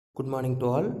Good morning to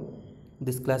all.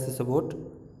 This class is about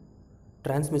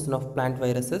transmission of plant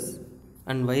viruses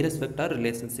and virus vector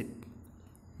relationship.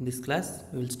 In this class,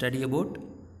 we will study about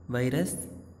virus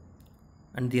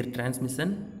and their transmission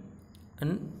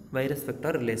and virus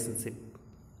vector relationship.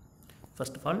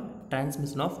 First of all,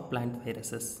 transmission of plant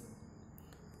viruses.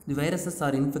 The viruses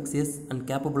are infectious and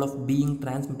capable of being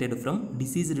transmitted from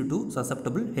diseased to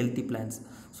susceptible healthy plants.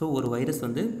 So ஒரு virus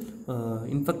வந்து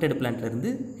infected பிளான்ட்ல இருந்து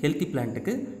healthy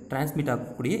பிளான்ட்டுக்கு transmit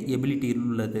ஆகக்கூடிய ability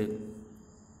உள்ளது.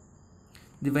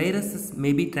 The viruses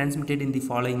may be transmitted in the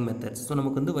following methods. So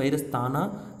நமக்கு வந்து virus தானா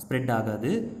spread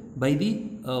ஆகாது by the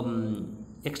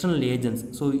external agents.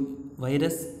 So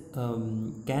virus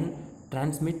can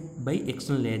transmit by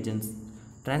external agents.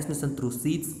 Transmission through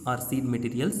seeds or seed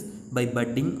materials, by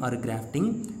budding or grafting,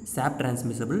 sap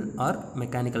transmissible or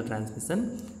mechanical transmission,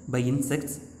 by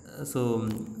insects. So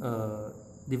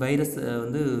the virus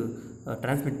வந்து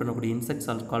transmit பண்ணக்கூடிய insects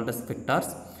are called as vectors,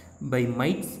 by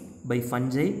mites, by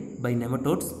fungi, by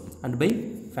nematodes and by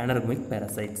phaneromic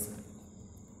parasites.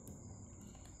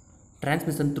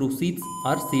 Transmission through seeds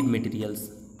or seed materials.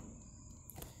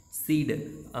 Seed,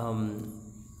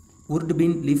 wood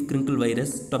bean leaf crinkle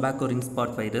virus, tobacco ring spot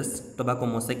virus, tobacco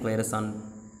mosaic virus on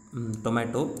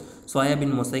tomato, soya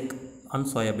bean mosaic on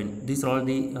soya bean. These are all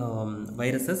the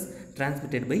viruses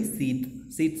transmitted by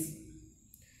seeds.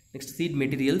 Next, seed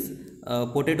materials,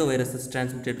 potato virus is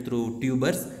transmitted through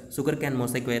tubers, sugarcane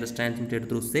mosaic virus transmitted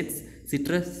through seeds,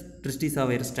 citrus tristisa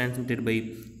virus transmitted by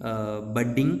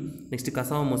budding. Next,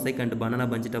 cassava mosaic and banana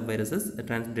bunch top viruses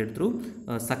transmitted through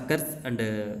suckers and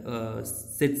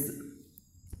seeds.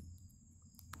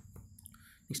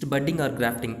 Next, budding or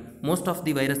grafting. Most of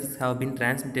the viruses have been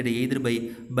transmitted either by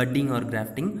budding or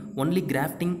grafting. Only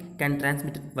grafting can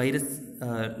transmit virus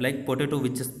like potato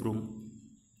witch's broom.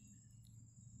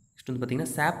 Next வந்து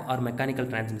பார்த்தீங்கன்னா sap or mechanical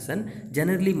transmission.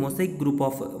 Generally, mosaic group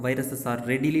of viruses are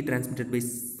readily transmitted by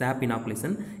sap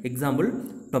inoculation. Example,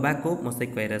 tobacco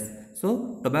mosaic virus. So,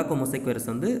 tobacco mosaic virus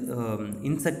வந்து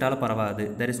insectaல பரவாது.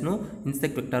 There is no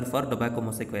insect vector for tobacco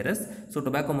mosaic virus. So,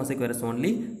 tobacco mosaic virus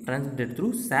only transmitted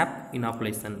through sap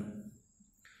inoculation.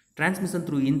 Transmission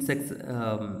through insects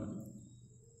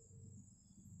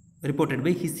reported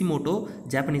by Hishimoto,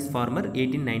 Japanese farmer,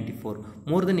 1894.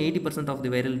 More than 80% of the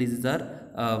viral diseases are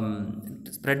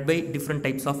spread by different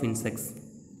types of insects.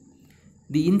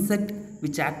 The insect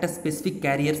which act as specific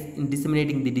carriers in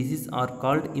disseminating the disease are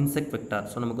called insect vector.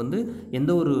 So நமக்கு வந்து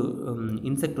எந்த ஒரு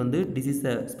insect வந்து disease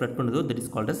spread பண்ணுதோ that is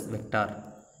called as vector.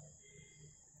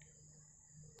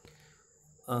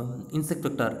 Insect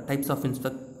vector, types of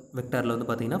insect vectorல வந்து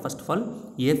பார்த்தீங்கன்னா first of all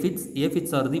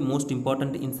aphids are the most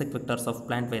important insect vectors of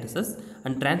plant viruses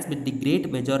and transmit the great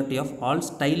majority of all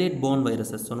stylate borne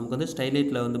viruses. So நமக்கு வந்து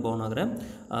ஸ்டைலேட்டில் வந்து born ஆகிற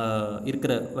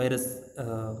இருக்கிற virus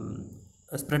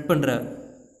spread பண்ணுற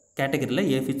கேட்டகரியில்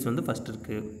aphids வந்து ஃபஸ்ட்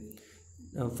இருக்குது.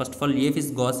 First of all, Aphis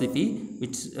gossypi,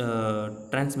 which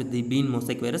transmit the bean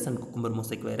mosaic virus and cucumber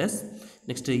mosaic virus.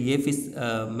 Next, Aphis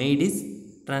maidis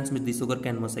transmit the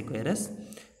sugarcane mosaic virus.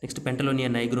 Next, Pentalonia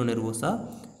nigronervosa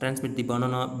transmit the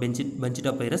banana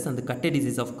bunchita virus and the cutte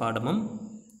disease of cardamom.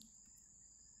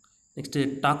 Next,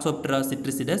 Toxoptera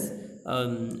citricidus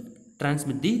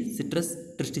transmit the citrus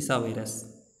tristisa virus.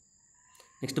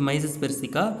 Next, Mysis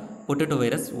persica potato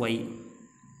virus Y.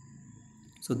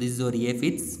 So this is our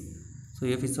aphids. So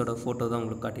aphids ஓட photo தான்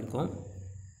உங்களுக்கு காட்டியிருக்கோம்.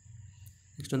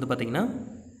 Next வந்து பார்த்தீங்கன்னா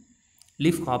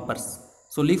leaf hoppers.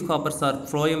 So leaf hoppers are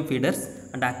phloem feeders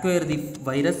and acquire the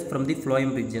virus from the phloem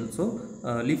region. So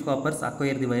leaf hoppers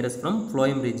acquire the virus from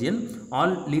phloem region.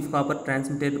 All leaf hopper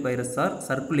transmitted viruses are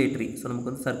circulatory. So நமக்கு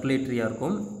வந்து circulatory-ஆ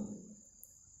இருக்கும்.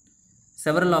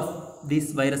 Several of these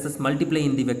viruses multiply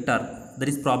in the vector,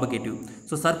 that is propagative.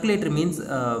 So circulatory means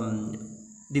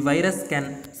the virus can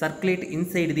circulate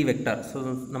inside the vector. So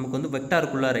நமக்கு வந்து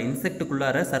வெக்டாருக்குள்ளார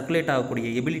இன்செக்ட்டுக்குள்ளார circulate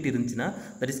ஆகக்கூடிய ability இருந்துச்சுன்னா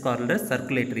that is called as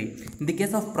circulatory. In the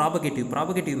case of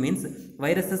propagative means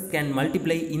viruses can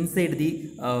multiply inside the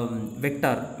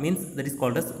vector, means that is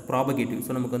called as propagative.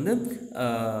 So நமக்கு வந்து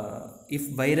if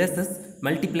viruses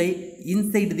multiply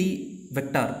inside the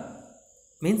vector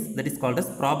means that is called as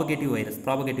propagative virus.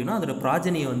 Propagativeனா அதோட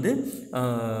ப்ராஜனியை வந்து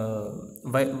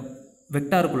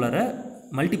வெக்டாருக்குள்ளார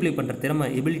multiply பண்ணுற திறமை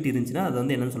ability இருந்துச்சுன்னா அது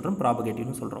வந்து என்னென்னு சொல்கிறோம்,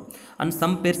 ப்ராபகேட்டிவ்னு சொல்கிறோம். And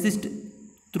some persist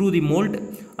through the mould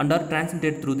and R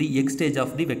transmitted through the egg stage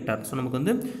of the vector. So நமக்கு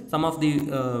வந்து some of the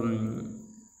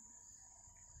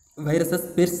viruses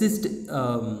persist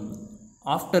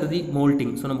after the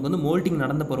moulding. So நமக்கு வந்து மோல்ட்டிங்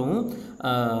நடந்த பிறகும்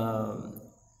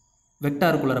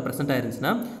வெக்டாருக்குள்ளார ப்ரெசென்ட்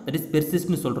ஆயிருந்துச்சுன்னா தட் இஸ்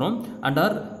பெர்சிஸ்ட்னு சொல்கிறோம். And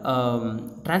R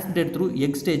transmitted through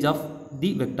egg stage of the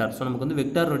vector. So நமக்கு வந்து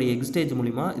வெக்டாரோடைய எக்ஸ்டேஜ்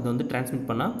மூலிமா இது வந்து டிரான்ஸ்மிட்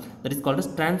பண்ணால் that is called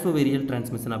as டிரான்ஸ்ஃபோவேரியல்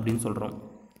transmission அப்படின்னு சொல்கிறோம்.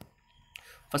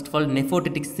 First of all,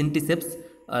 Nephotitic syntyceps,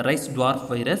 rice dwarf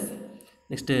virus.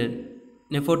 Next,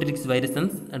 Nephotitic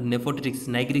virusans and Nephotitic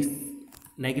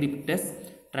nigripictus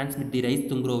transmit the rice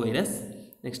tungro virus.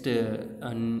 Next,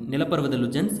 Nilaparvada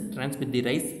lugens transmit the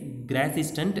rice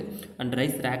grassistant and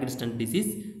rice ragrestant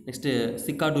disease. Next,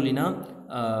 Cicadulina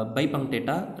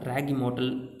bipunctata ragi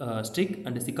mottle streak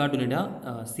and Cicadulina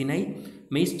sinai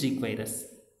maize streak virus.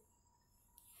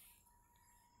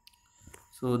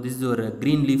 So this is your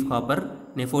green leaf hopper,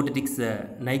 Nephotitis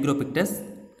nigropictus.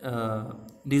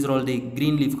 These are all the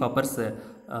green leaf hoppers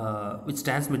which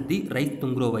transmit the rice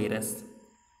tungro virus.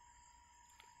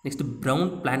 Next, brown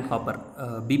plant hopper,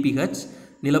 BPH,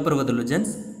 Nilaparvada lugens,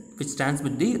 which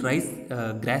transmit the rice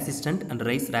grassistant and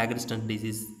rice ragrestant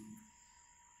disease.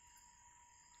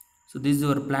 So this is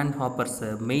your plant hoppers,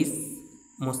 maize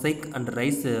mosaic and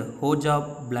rice hoja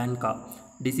blanca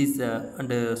disease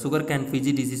and sugarcane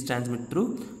Fiji disease transmit through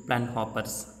plant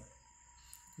hoppers.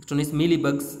 Next one is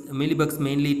mealybugs. Mealybugs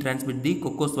mainly transmit the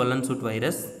cocoa swollen shoot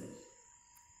virus.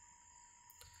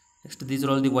 Next, these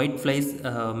are all the white flies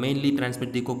mainly transmit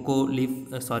the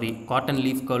cotton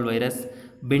leaf curl virus,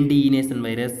 bendy innocent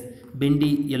virus,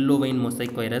 bendy yellow vine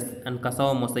mosaic virus and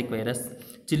cassava mosaic virus,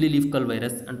 chili leaf curl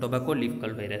virus and tobacco leaf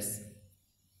curl virus.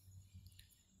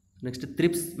 Next,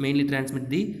 thrips mainly transmit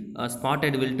the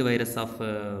spotted wilt virus of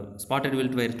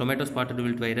tomato spotted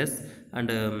wilt virus, and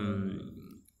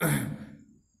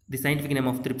the scientific name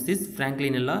of thrips is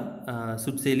Franklinella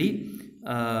subseli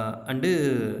and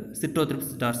Citrothrips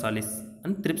dorsalis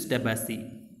and Thrips debasi.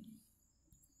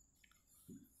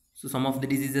 So some of the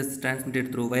diseases transmitted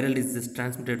through viral diseases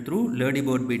transmitted through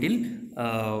ladybird beetle.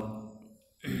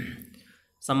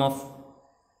 Some of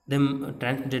them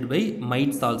transmitted by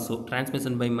mites also.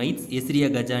 Transmission by mites, Escherichia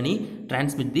gajani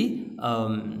transmit the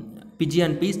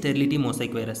pigeon pea sterility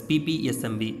mosaic virus,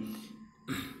 PPSMV.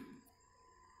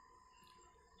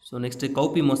 So next,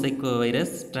 cowpea mosaic virus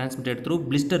transmitted through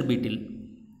blister beetle,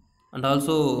 and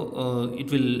also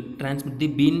it will transmit the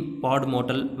bean pod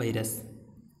mottle virus.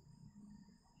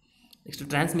 Next,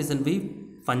 transmission by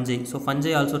fungi. So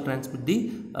fungi also transmit the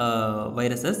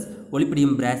viruses.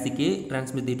 Olypidium brassicae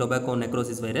transmit the tobacco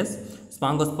necrosis virus.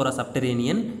 Spongospora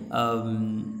subterranean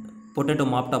potato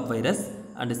mop top virus,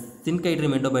 and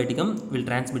Syncytium endobioticum will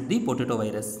transmit the potato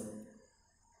virus.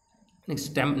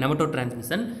 Next, nematode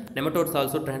transmission. Nematodes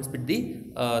also transmit the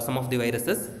some of the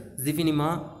viruses. Ziphinema,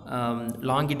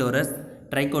 Longidorus,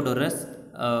 Trichodorus.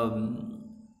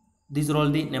 These are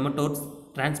all the nematodes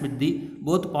transmit the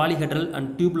both polyhedral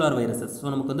and tubular viruses. So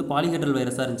நமக்கு வந்து polyhedral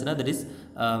virus இருந்துச்சுன்னா that is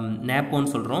NAP1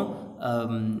 சொல்கிறோம்.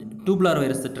 tubular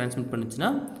virus transmit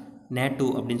பண்ணுச்சுன்னா NAT2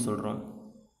 அப்படின்னு சொல்கிறோம்.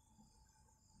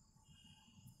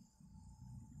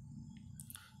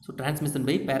 So transmission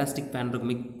by parasitic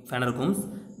phanerocombs.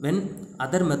 When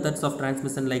other methods of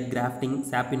transmission like grafting,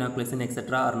 sap inoculation etc.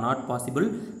 are not possible,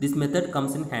 this method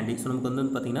comes in handy. So நமக்கு வந்து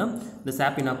பார்த்தீங்கன்னா இந்த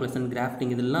sap inoculation, grafting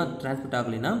இதெல்லாம் transmit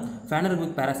ஆகலைன்னா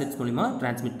phanerocomic parasites மூலிமா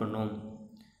transmit பண்ணும்.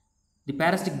 The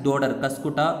parasitic dodder,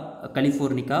 Cuscuta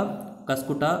californica,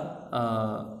 Cuscuta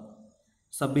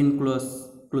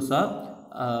subinclusa,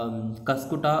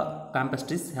 Cuscuta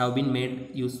campestris have been made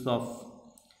use of.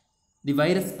 The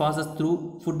virus passes through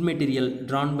food material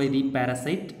drawn by the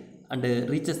parasite and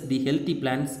reaches the healthy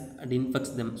plants and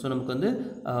infects them. So நமக்கு வந்து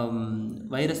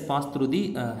virus pass through the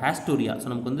Hastoria. So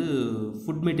நமக்கு வந்து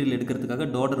food material எடுக்கிறதுக்காக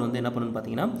daughter வந்து என்ன பண்ணணும்னு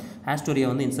பார்த்தீங்கன்னா Hastoria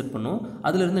வந்து இன்சர்ட் பண்ணும்.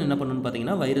 அதிலிருந்து என்ன பண்ணணும்னு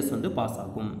பார்த்தீங்கன்னா வைரஸ் வந்து பாஸ்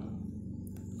ஆகும்.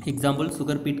 Example,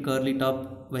 sugar beet curly top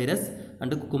virus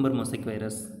and cucumber mosaic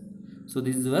virus. So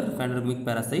this is your phanerocomic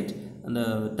parasite. And the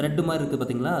thread மாதிரி இருக்குது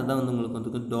பார்த்தீங்களா, அதுதான் வந்து உங்களுக்கு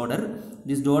வந்து daughter.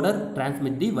 This daughter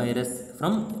transmit the virus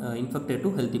from infected to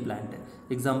healthy plant.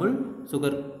 Example,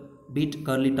 sugar beet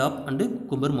curly top and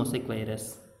cucumber mosaic virus.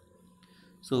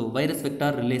 So virus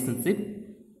vector relationship.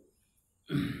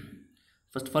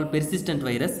 First of all, persistent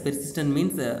virus. Persistent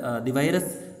means the virus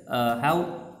have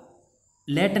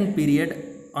latent period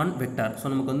on vector. So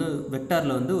நமக்கு வந்து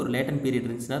வெக்டாரில் வந்து ஒரு latent period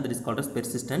இருந்துச்சுன்னா that is called as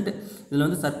persistent. இதில்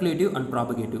வந்து circulative and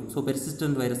propagative. So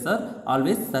persistent virus are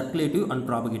always circulative and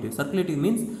propagative. Circulative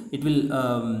means it will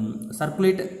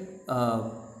circulate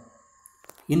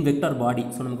in vector body.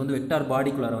 So நமக்கு வந்து vector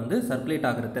bodyக்குள்ளார வந்து circulate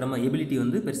ஆகிற திறமை ability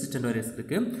வந்து persistent virus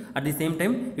இருக்கு. At the same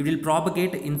time it will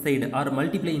propagate inside or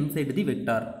multiply inside the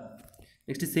vector.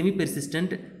 Next is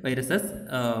semi-persistent viruses.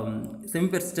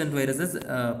 Semi-persistent viruses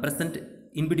present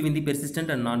in between the persistent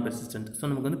and non-persistent. So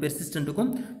நமக்கு வந்து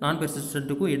persistentக்கும்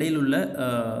non-persistentக்கும் இடையில் உள்ள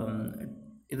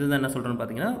இதுதான் என்ன சொல்கிறோன்னு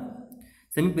பார்த்தீங்கன்னா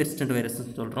semi-persistent viruses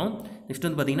சொல்கிறோம். Next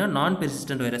வந்து பார்த்தீங்கன்னா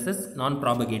non-persistent viruses,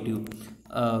 non-propagative.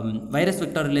 virus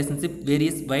vector relationship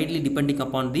varies widely depending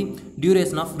upon the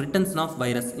duration of retention of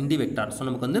virus in the vector. So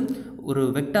நமக்கு வந்து ஒரு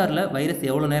வெக்டாரில் வைரஸ்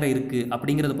எவ்வளோ நேரம் இருக்குது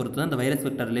அப்படிங்கிறத பொறுத்து தான் இந்த வைரஸ்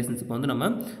வெக்டார் ரிலேஷன்ஷிப் வந்து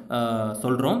நம்ம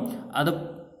சொல்கிறோம்.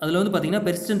 அதில் வந்து பார்த்திங்கன்னா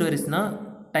பெர்சிஸ்டன்ட் வைரஸ்னால்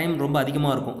டைம் ரொம்ப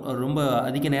அதிகமாக இருக்கும், ரொம்ப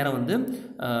அதிக நேரம் வந்து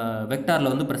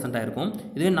வெக்டாரில் வந்து ப்ரெசென்ட் ஆகிருக்கும்.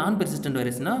 இதுவே நான் பெர்சிஸ்டன்ட்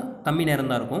வைரஸ்னால் கம்மி நேரம்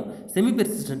தான் இருக்கும். செமி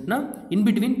பெர்சிஸ்டன்ட்னா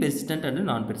இன்பிட்வீன் பெர்சிஸ்டன்ட் அண்ட்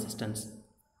நான் persistence.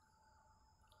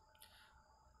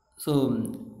 So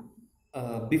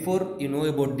before you know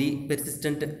about the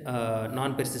persistent,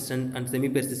 non-persistent and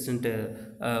semi-persistent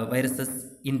viruses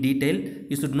in detail,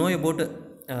 you should know about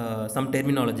some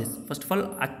terminologies. First of all,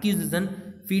 acquisition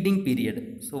feeding period.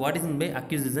 So what is meant by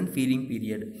acquisition feeding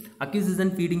period? Acquisition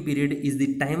feeding period is the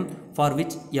time for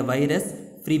which a virus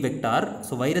free vector,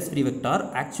 so virus free vector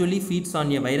actually feeds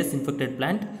on a virus infected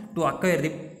plant to acquire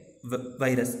the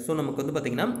virus. So நமக்கு வந்து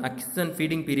பார்த்தீங்கன்னா acquisition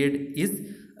feeding period is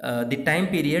the time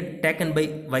period taken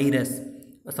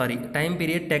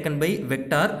by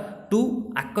vector to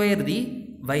acquire the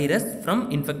virus from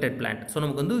infected plant. So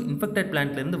நமக்கு வந்து infected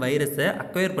plantலேருந்து வைரஸை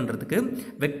acquire பண்ணுறதுக்கு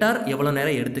vector எவ்வளோ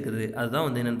நேரம் எடுத்துக்குது, அதுதான்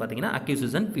வந்து என்னென்னு பார்த்தீங்கன்னா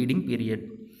acquisition feeding period.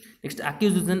 Next,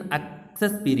 acquisition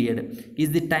access period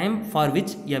is the time for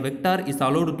which a vector is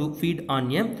allowed to feed on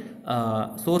a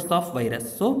source of virus.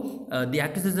 So the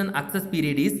acquisition access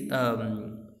period is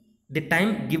the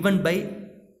time given by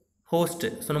host.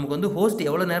 So நமக்கு வந்து host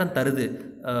எவ்வளோ நேரம் தருது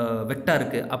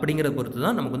வெக்டாருக்கு அப்படிங்கிறத பொறுத்து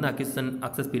தான் நமக்கு வந்து அக்விசிஷன்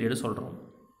அக்சஸ் பீரியடு சொல்கிறோம்.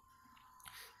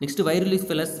 Next,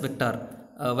 வைரலிஃபெரஸ் vector.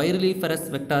 வைரலிஃபெரஸ்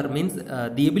vector means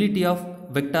the ability of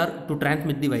vector to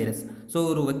transmit the virus. So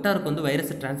ஒரு வெக்டாருக்கு வந்து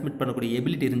வைரஸை டிரான்ஸ்மிட் பண்ணக்கூடிய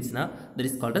எபிலிட்டி இருந்துச்சுன்னா that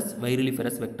is called as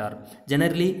வைரலிஃபெரஸ் vector.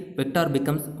 Generally vector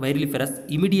becomes வைரலிஃபெரஸ்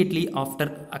immediately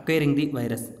after acquiring the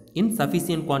virus in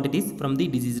sufficient quantities from the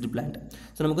diseased plant.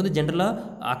 So நமக்கு வந்து ஜென்ரலாக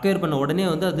acquire பண்ண உடனே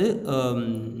வந்து அது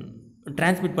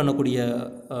டிரான்ஸ்மிட் பண்ணக்கூடிய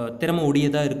திறமை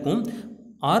உடையதாக இருக்கும்.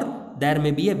 R there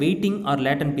may be a waiting or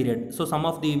latent period. So some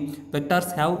of the vectors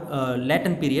have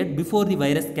latent period before the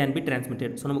virus can be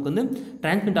transmitted. So நமக்கு வந்து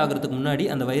டிரான்ஸ்மிட் ஆகிறதுக்கு முன்னாடி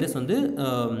அந்த வைரஸ் வந்து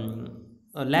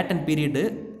லேட்டன் பீரியடு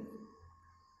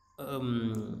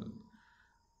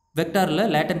வெக்டாரில்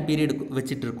லேட்டன் பீரியட்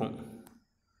வச்சிட்டு இருக்கும்.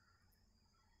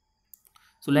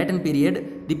 So latent period,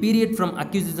 the period from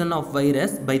acquisition of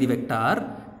virus by the vector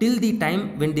till the time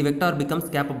when the vector becomes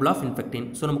capable of infecting.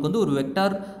 So நமக்கு வந்து ஒரு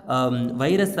வெக்டார்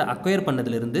வைரஸை அக்வயர்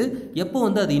பண்ணதுலேருந்து எப்போ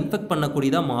வந்து அது இன்ஃபெக்ட்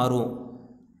பண்ணக்கூடியதாக மாறும்,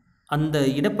 அந்த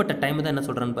இடப்பட்ட டைம் தான் என்ன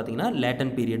சொல்கிறான்னு பார்த்தீங்கன்னா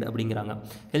லேட்டன் பீரியட் அப்படிங்கிறாங்க.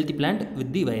 Healthy plant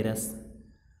with the virus.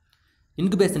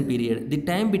 Incubation period, the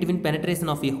time between penetration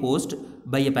of a host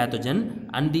by a pathogen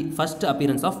and the first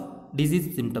appearance of disease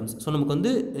symptoms. So நமக்கு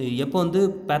வந்து எப்போ வந்து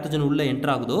பேத்தஜன் உள்ளே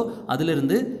என்டர் ஆகுதோ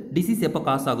அதிலிருந்து டிசீஸ் எப்போ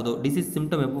காஸ் ஆகுதோ, டிசீஸ்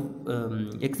சிம்டம் எப்போ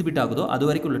எக்ஸிபிட் ஆகுதோ அது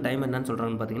வரைக்கும் உள்ள டைம் என்னன்னு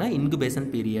சொல்கிறாங்கன்னு பார்த்தீங்கன்னா incubation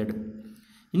period.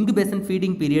 Incubation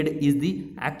feeding period is the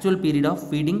actual period of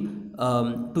feeding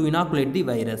to inoculate the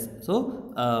virus. So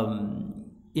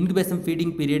incubation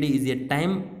feeding period is a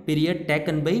time period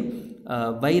taken by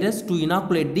virus to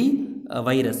inoculate the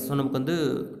virus. So நமக்கு வந்து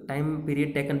time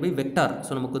period taken by vector.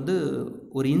 So நமக்கு வந்து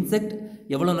ஒரு insect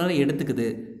எவ்வளோ நேரம் எடுத்துக்குது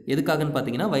எதுக்காகன்னு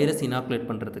பார்த்தீங்கன்னா வைரஸ் இனாகுலேட்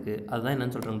பண்ணுறதுக்கு, அதுதான்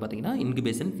என்னென்னு சொல்கிறாங்கன்னு பார்த்தீங்கன்னா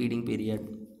incubation feeding period.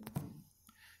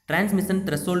 Transmission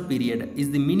threshold period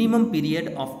is the minimum period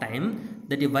of time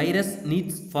that a virus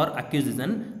needs for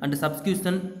acquisition and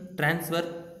சப்ஸ்கியூஷன் transfer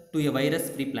to a virus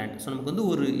free plant. So நமக்கு வந்து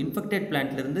ஒரு இன்ஃபெக்டட்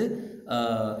பிளான்ட்லேருந்து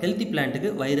ஹெல்த்தி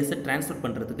பிளான்ட்டுக்கு வைரஸை ட்ரான்ஸ்ஃபர்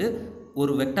பண்ணுறதுக்கு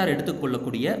ஒரு வெக்டார்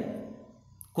எடுத்துக்கொள்ளக்கூடிய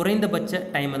குறைந்தபட்ச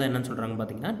டைமை தான் என்னன்னு சொல்கிறாங்க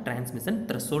பார்த்தீங்கன்னா transmission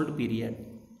threshold period.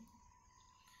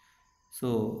 So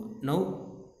now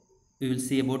we will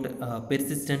see about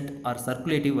persistent or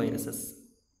circulative viruses.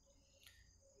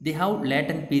 They have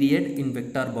latent period in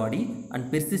vector body and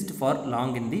persist for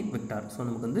long in the vector. So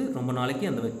நமக்கு வந்து ரொம்ப நாளைக்கு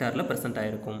அந்த வெக்டாரில் ப்ரெசென்ட்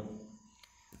ஆகிருக்கும்.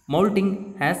 Moulding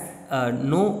has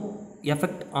no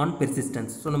effect on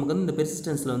persistence. So நமக்கு வந்து இந்த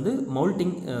பெர்சிஸ்டன்ஸில் வந்து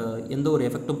மவுல்டிங் எந்த ஒரு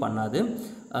எஃபெக்டும் பண்ணாது.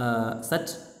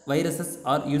 Such viruses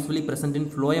are usually present in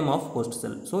phloem of host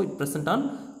cell. So it present on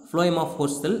phloem of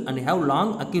host cell and have long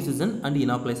acquisition and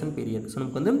inoculation period. So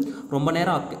நமக்கு வந்து ரொம்ப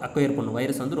நேரம் அக்வயர் பண்ணும்,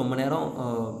 வைரஸ் வந்து ரொம்ப நேரம்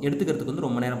எடுத்துக்கிறதுக்கு வந்து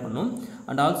ரொம்ப நேரம் பண்ணும்.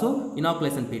 And also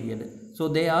inoculation period. So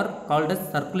they are called as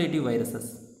circulative viruses.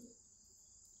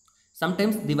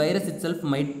 Sometimes the virus itself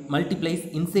might multiplies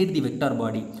inside the vector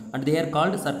body and they are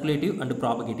called circulative and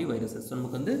propagative viruses. So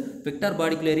நமக்கு வந்து vector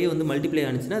பாடிக்குள்ளேயே வந்து multiply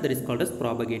ஆனிச்சுன்னா that is called as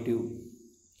propagative.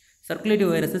 Circulative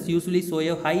viruses usually show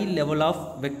a high level of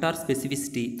vector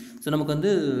specificity. So நமக்கு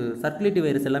வந்து சர்க்குலேட்டிவ்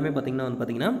virus எல்லாமே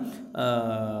பார்த்திங்கன்னா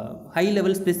high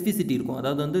level specificity இருக்கும்,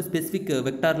 அதாவது வந்து ஸ்பெசிஃபிக்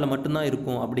வெக்டாரில் மட்டும்தான்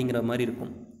இருக்கும் அப்படிங்கிற மாதிரி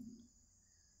இருக்கும்.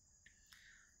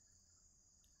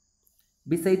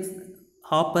 Besides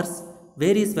hoppers,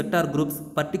 various vector groups,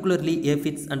 particularly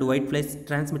aphids and whiteflies,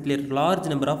 transmit a large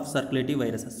number of circulating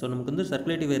viruses. So நமக்கு வந்து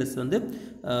circulating virus வந்து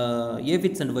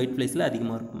aphids and whitefliesல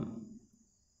அதிகமாக இருக்கும்.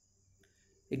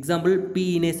 Example, P.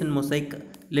 innocent mosaic,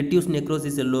 lettuce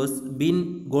necrosis yellows, bean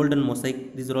golden mosaic.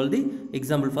 These are all the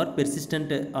example for persistent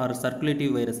or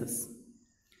circulating viruses.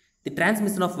 The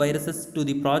transmission of viruses to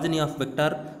the progeny of vector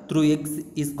through eggs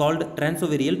is called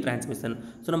transovarial transmission.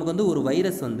 So நமக்கு வந்து ஒரு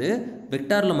virus வந்து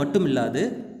வெக்டாரில் மட்டும் இல்லாது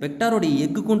வெக்டாரோட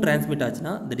எக்குக்கும் transmit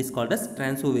ஆச்சுன்னா that is called as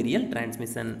transovarial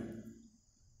transmission.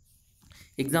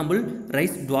 Example,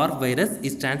 rice dwarf virus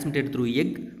is transmitted through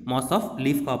egg mass of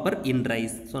leaf hopper in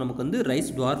rice. So நமக்கு வந்து rice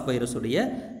dwarf வைரஸுடைய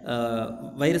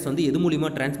virus வந்து எது மூலிமா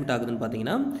டிரான்ஸ்மிட் ஆகுதுன்னு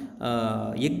பார்த்தீங்கன்னா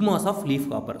egg mass of leaf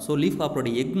hopper. So leaf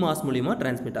ஹாப்பரோட egg mass மூலிமா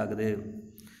transmit ஆகுது.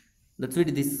 That's why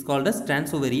this is called as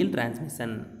transovarial transmission.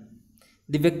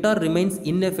 The vector remains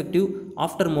ineffective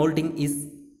after molting is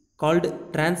called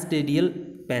transstadial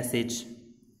passage.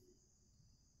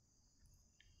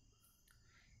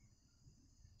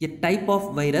 A type of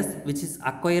virus which is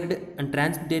acquired and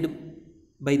transmitted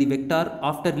by the vector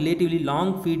after relatively long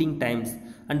feeding times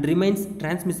and remains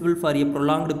transmissible for a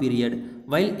prolonged period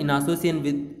while in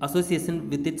association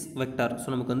with its vector. So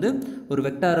நமக்கு வந்து ஒரு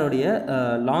வெக்டாரோடைய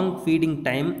long feeding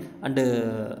time and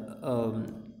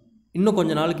இன்னும்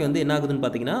கொஞ்சம் நாளைக்கு வந்து என்ன ஆகுதுன்னு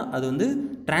பார்த்தீங்கன்னா அது வந்து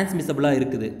டிரான்ஸ்மிசபிளாக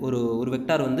இருக்குது. ஒரு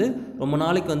வெக்டார் வந்து ரொம்ப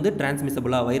நாளைக்கு வந்து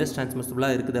வைரஸ்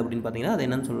டிரான்ஸ்மிசபிளாக இருக்குது அப்படின்னு பார்த்தீங்கன்னா அது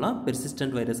என்னன்னு சொல்லலாம்,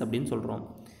 பெர்சிஸ்டன்ட் வைரஸ் அப்படின்னு சொல்கிறோம்.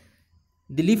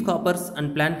 The leaf hoppers and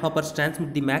plant hoppers transmit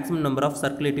the maximum number of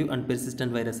circulative and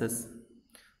persistent viruses.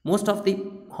 Most of the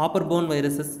hopper-borne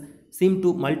viruses seem to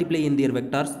multiply in their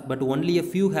vectors, but only a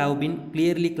few have been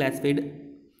clearly classified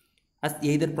as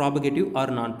either propagative or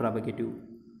non-propagative.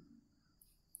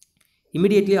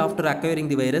 Immediately after acquiring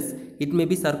the virus, it may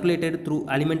be circulated through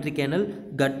alimentary canal,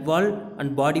 gut wall and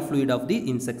body fluid of the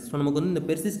insects. So நமக்கு வந்து இந்த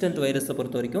persistent வைரஸை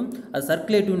பொறுத்த வரைக்கும் அது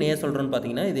சர்க்குலேட்டிவ்னு ஏன் சொல்கிறோன்னு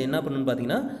பார்த்தீங்கன்னா இது என்ன பண்ணுன்னு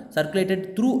பார்த்தீங்கன்னா circulated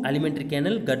through alimentary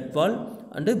canal, gut wall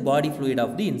and body fluid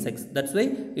of the insects. That's why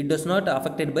it does not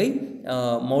affected by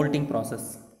molting process.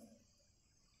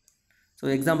 So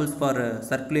examples for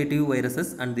circulative viruses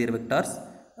and their vectors.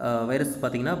 Virus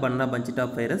பார்த்தீங்கன்னா banana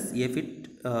bunchitop virus, aphid,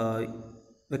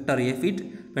 vector aphid,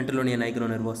 Ventalonia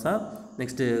nigronervosa.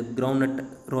 Next, groundnut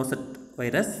rosette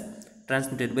virus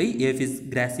transmitted by Aphis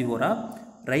grassivora,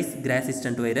 rice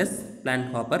grassistant virus, plant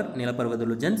hopper,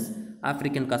 Nilaparvadulogens,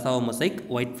 African cassava mosaic,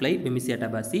 whitefly, Bemisia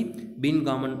tabasi,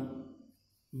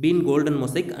 bean golden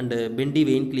mosaic and bendy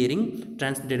vein clearing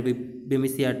transmitted by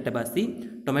Bemisia tabasi,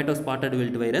 tomato spotted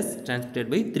wilt virus transmitted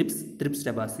by Thrips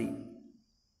tabasi.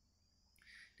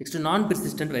 Next,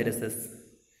 non-persistent viruses.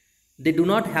 They do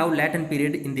not have latent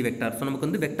period in the vector. So நமக்கு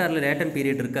வந்து வெக்டாரில் லேட்டன்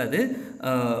period இருக்காது.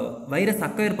 Virus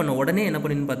acquire பண்ண உடனே என்ன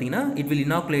பண்ணுன்னு பார்த்தீங்கன்னா it will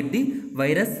inoculate the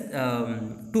virus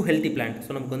to healthy plant.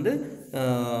 So நமக்கு வந்து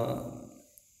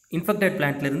இன்ஃபெக்டட்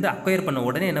பிளான்ட்லேருந்து அக்வயர் பண்ண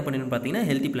உடனே என்ன பண்ணுன்னு பார்த்தீங்கன்னா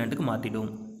ஹெல்த்தி பிளான்ட்டுக்கு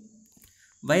மாற்றிடும்.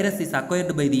 Virus is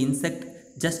acquired by the insect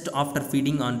just after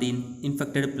feeding on the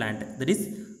infected plant, that is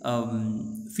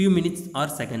few minutes or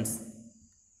seconds.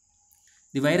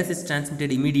 The virus is transmitted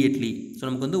immediately. So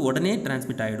நமக்கு வந்து உடனே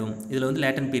டிரான்ஸ்மிட் ஆகிடும். இதில் வந்து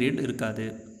லேட்டன் பீரியட் இருக்காது.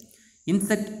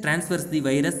 Insect transfers the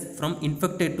virus from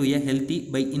infected to a healthy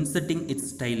by inserting its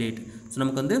stylate. So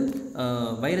நமக்கு வந்து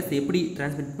virus எப்படி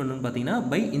டிரான்ஸ்மிட் பண்ணணும்னு பார்த்தீங்கன்னா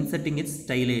by inserting its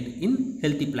stylate in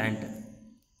healthy plant.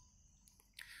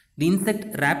 The insect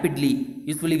rapidly,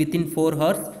 usually within 4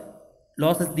 hours,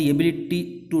 loses the ability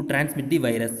to transmit the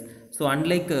virus. So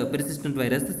unlike persistent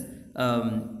viruses,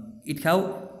 it have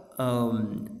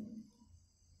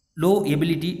low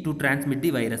ability to transmit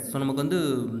the virus. So நமக்கு வந்து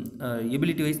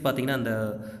ability wise பார்த்தீங்கன்னா அந்த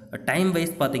time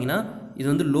wise பார்த்தீங்கன்னா இது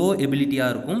வந்து low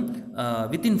எபிலிட்டியாக இருக்கும்.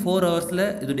 Within 4 ஹவர்ஸில்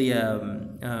இதோடைய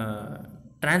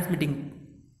டிரான்ஸ்மிட்டிங்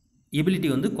எபிலிட்டி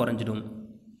வந்து குறைஞ்சிடும்.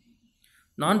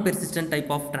 Non-persistent type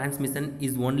of transmission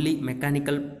is only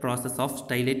mechanical process of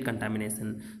stylate contamination.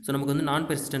 So நமக்கு வந்து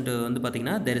non-persistent வந்து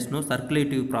பார்த்தீங்கன்னா there is no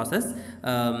circulative process,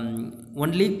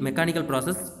 only mechanical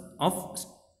process of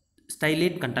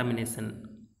stylate contamination.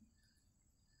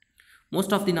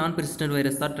 Most of the non-persistent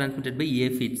viruses are transmitted by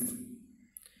aphids.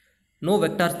 No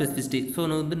vector specificity. So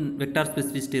வந்து vector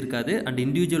specificity இருக்காது and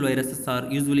individual viruses are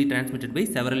usually transmitted by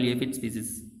several aphid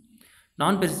species.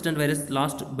 Non-persistent virus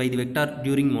lost by the vector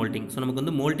during molting. So நமக்கு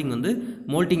வந்து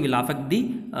molting will affect the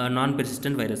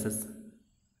non-persistent viruses.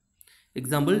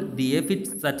 Example, the aphids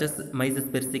such as Mysis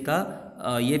persica,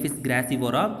 Aphis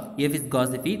grassivora, Aphis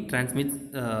gossypi transmits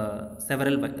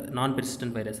several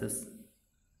non-persistent viruses.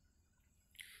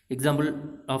 Example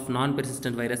of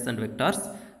non-persistent virus and vectors: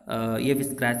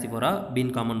 Aphis grassivora,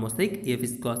 bean common mosaic,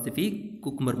 Aphis gossypi,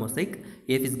 cucumber mosaic,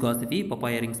 Aphis gossypi,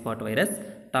 papaya ring spot virus,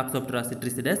 Toxoptera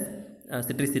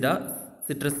citricida,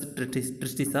 Citrus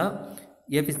tristisa,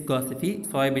 Aphis gossipi,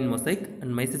 soybean mosaic, and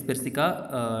Mysis persica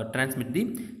transmit the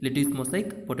lettuce mosaic,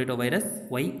 potato virus,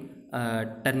 Y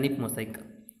turnip mosaic.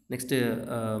 Next,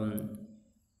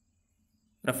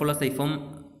 Rapholocyphum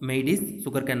maidis,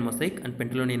 sugarcane mosaic, and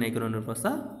Pentallonia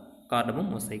nigronervosa, cardamom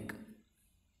mosaic.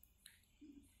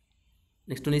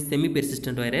 Next one is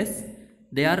semi-persistent virus.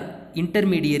 They are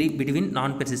intermediary between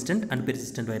non-persistent and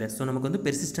persistent virus. So நமக்கு வந்து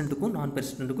persistentக்கும்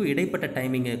non-persistentக்கும் இடைப்பட்ட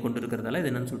timing கொண்டு இருக்கிறதால இது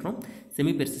என்னன்னு சொல்றோம்,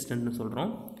 semi-persistentனு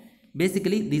சொல்றோம்.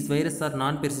 Basically these viruses are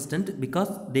non-persistent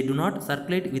because they do not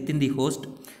circulate within the host,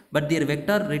 but their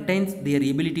vector retains their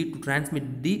ability to transmit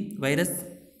the virus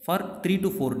for 3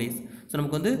 to 4 days. So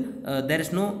நமக்கு வந்து there is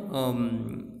no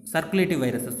circulative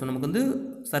viruses. So நமக்கு வந்து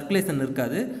circulation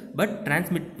இருக்காது, but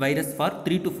transmit virus for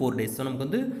 3 to 4 days. So நமக்கு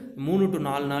வந்து 3 to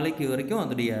 4 நாளைக்கு வரைக்கும்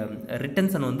அதோடைய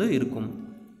retention வந்து இருக்கும்.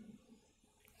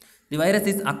 The virus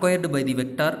is acquired by the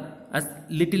vector as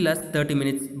little as 30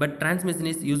 minutes, but transmission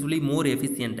is usually more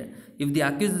efficient if the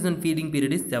acquisition feeding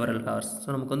period is several hours. So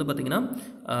நமக்கு வந்து பார்த்தீங்கன்னா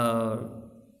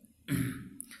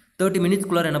 30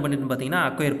 மினிட்ஸ்குள்ளார என்ன பண்ணிட்டு பார்த்தீங்கன்னா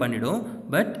அக்வயர் பண்ணிடும்.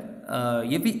 பட்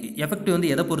எஃபெக்ட் வந்து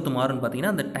எதை பொறுத்து மாறும்னு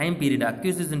பார்த்தீங்கன்னா அந்த டைம் பீரியட்,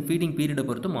 அக்யூசிஷன் ஃபீடிங் பீரியடை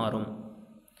பொறுத்து மாறும்.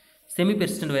 Semi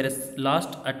persistent virus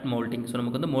last at moulding. So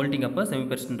நமக்கு வந்து மோல்டிங் அப்போ செமி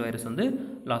பெர்சிஸ்டன்ட் வைரஸ் வந்து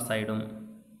லாஸ் ஆகிடும்.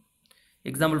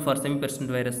 Example for semi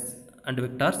persistent virus and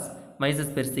vectors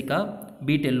மைசஸ் persica,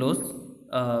 beat எல்லோஸ்,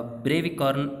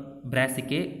 பிரேவிகார்ன்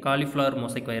பிராசிகே, cauliflower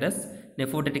mosaic virus,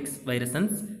 நெஃபோடெட்டிக்ஸ்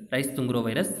வைரசன்ஸ், rice tungro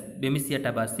virus, பெமிசியா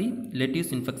டபாசி,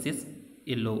 லெட்டியூஸ் இன்ஃபெக்சியஸ்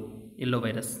yellow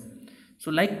virus. So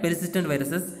like persistent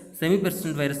viruses,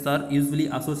 semi-persistent viruses are usually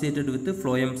associated with the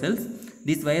phloem cells.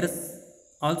 These viruses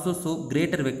also show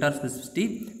greater vector specificity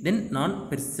than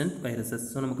non-persistent viruses.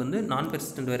 So நமக்கு வந்து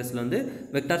non-persistent virusல வந்து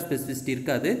vector specificity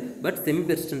இருக்காது, but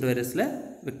semi-persistent virusல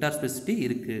vector specificity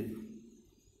இருக்கு.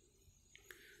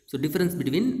 So difference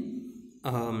between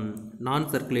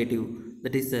non-circulative,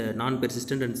 that is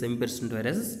non-persistent and semi-persistent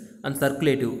viruses, and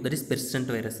circulative, that is persistent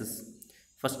viruses.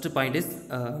 First point is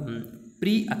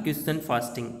pre-acquisition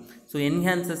fasting. So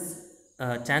enhances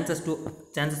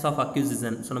chances of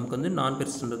acquisition. So நமக்கு வந்து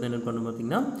non-persistent வந்து என்ன பண்ணணும்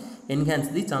பார்த்தீங்கன்னா enhance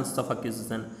the chances of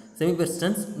acquisition.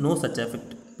 Semi-persistent no such effect.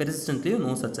 Persistently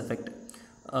no such effect.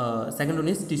 Second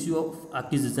one is tissue of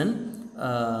acquisition.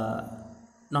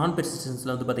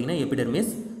 Non-persistentல வந்து பார்த்தீங்கன்னா epidermis.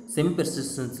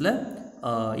 Semi-persistentல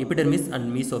epidermis and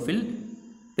mesophyll.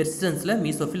 Persistentல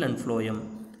mesophyll and phloem.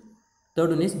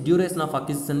 Third one is duration of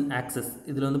acquisition access.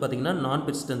 இதில் வந்து பார்த்தீங்கன்னா நான்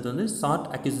persistent வந்து short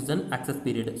acquisition access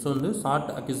period. So வந்து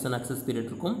short acquisition access period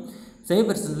இருக்கும். Semi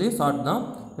பெர்சிஸ்டன்ட்லேயும் short தான்.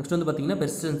 நெக்ஸ்ட் வந்து பார்த்தீங்கன்னா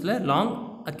பெர்சிஸ்டன்ஸில் long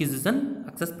acquisition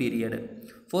access period.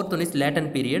 Fourth one is லேட்டன்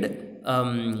period.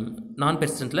 நான்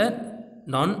பெர்சிஸ்டன்ட்டில்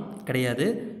நான் கிடையாது,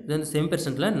 இது வந்து செமி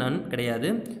பெர்சிஸ்டன்ட்டில் நன்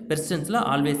கிடையாது. பெர்சிஸ்டன்ஸில்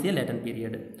always A லேட்டன்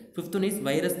period. Fifth one is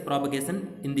virus propagation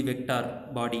in the vector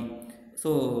body.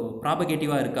 So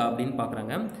ப்ராபகேட்டிவாக இருக்கா அப்படின்னு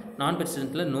பார்க்குறாங்க. நான்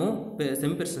பெர்சிஸ்டன்ட்டில் no,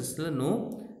 semi பெர்சிஸ்டன்ட்டில் no,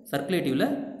 சர்க்குலேட்டிவில்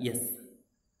S.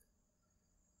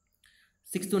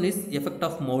 Sixth one is effect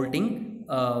of moulding.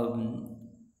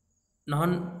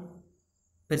 நான்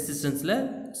பெர்சிஸ்டன்ஸில்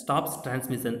ஸ்டாப்ஸ்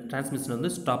டிரான்ஸ்மிஷன்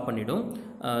வந்து ஸ்டாப் பண்ணிவிடும்.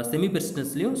 செமி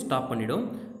பெர்சிஸ்டன்ஸ்லையும் ஸ்டாப் பண்ணிவிடும்.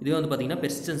 இதுவே வந்து பார்த்திங்கன்னா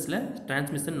பெர்சிஸ்டன்ஸில்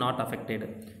transmission not affected.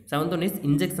 Seventh one is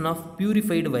injection of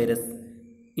purified virus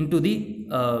into the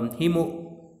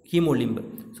haemolymph.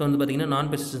 So வந்து பார்த்திங்கன்னா நான்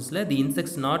பெர்சிஸ்டன்ஸில் தி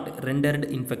insects not rented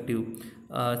infective.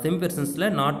 Semi பெர்சிஸ்டன்ஸில்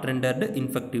not rented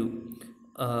infective.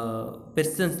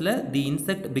 பெர்சிஸ்டன்ஸில் the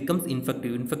insect becomes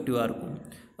இன்ஃபெக்டிவாக இருக்கும்.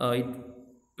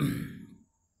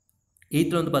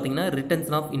 எயித்தில் வந்து பார்த்திங்கன்னா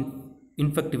ரிட்டன்ஷன் ஆஃப்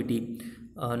இன்ஃபெக்டிவிட்டி.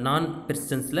 நான்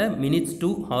பெர்சிஸ்டன்ஸில் minutes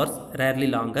to hours, rarely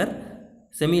longer.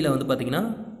 செமியில் வந்து பார்த்திங்கன்னா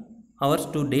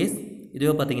hours two days.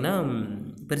 இதுவே பார்த்திங்கன்னா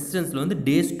பெர்சிஸ்டன்ஸில் வந்து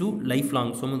days to life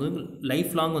long. So வந்து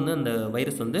லைஃப் லாங் வந்து அந்த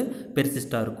வைரஸ் வந்து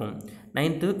பெர்சிஸ்டாக இருக்கும்.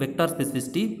 Ninth vector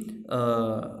specificity.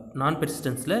 நான்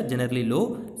பெர்சிஸ்டன்ஸில் ஜெனரலி லோ,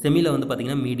 செமியில் வந்து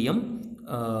பார்த்திங்கன்னா மீடியம்.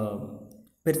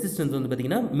 பெர்சிஸ்டன்ஸ் வந்து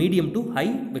பார்த்திங்கன்னா medium to high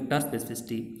vector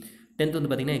specificity. Tenth வந்து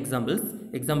பார்த்திங்கன்னா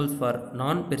எக்ஸாம்பிள்ஸ் ஃபார்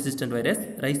நான் persistent virus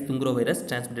rice tungro virus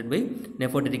transmitted by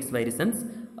நெஃபோடெட்டிக்ஸ் வைரசன்ஸ்.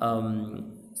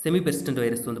 Semi persistent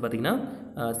virus வந்து பார்த்திங்கன்னா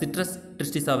citrus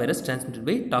ட்ரிஸ்டிசா virus transmitted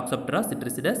by டாக்ஸாப்டரா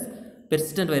சிட்ரிசிடஸ்.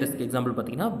 Persistent வைரஸ்க்கு example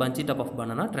பார்த்தீங்கன்னா பஞ்சி top of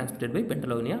banana transmitted by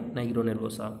பென்டலோனியா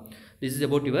நைக்ரோனெர்வோசா. This is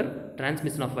about your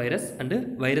transmission of virus and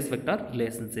virus vector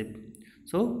relationship.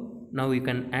 So now you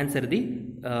can answer the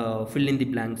fill in the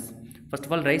blanks. First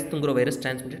of all, rice tungro virus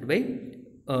transmitted by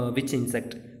which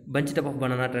insect? Bunch top of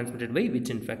banana transmitted by which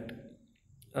insect?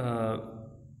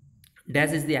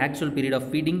 Dash is the actual period of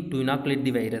feeding to inoculate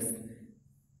the virus.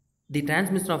 The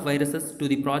transmission of viruses to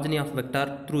the progeny of vector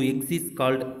through eggs is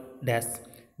called dash.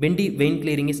 Bendy vein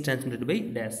clearing is transmitted by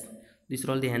dash. These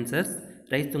are all the answers.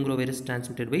 Rice Tungro virus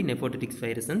transmitted by Nephotitis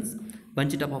virusans.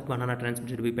 Bunch top of banana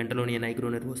transmitted by Pentalonia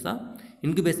nigronervosa.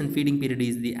 Incubation feeding period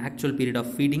is the actual period of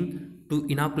feeding to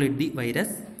inoculate the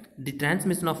virus. The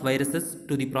transmission of viruses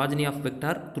to the progeny of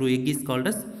vector through egg is called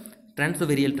as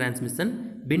transovarial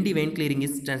transmission. Bendy vein clearing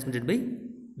is transmitted by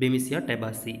Bemisia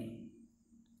tabaci.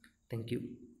 Thank you.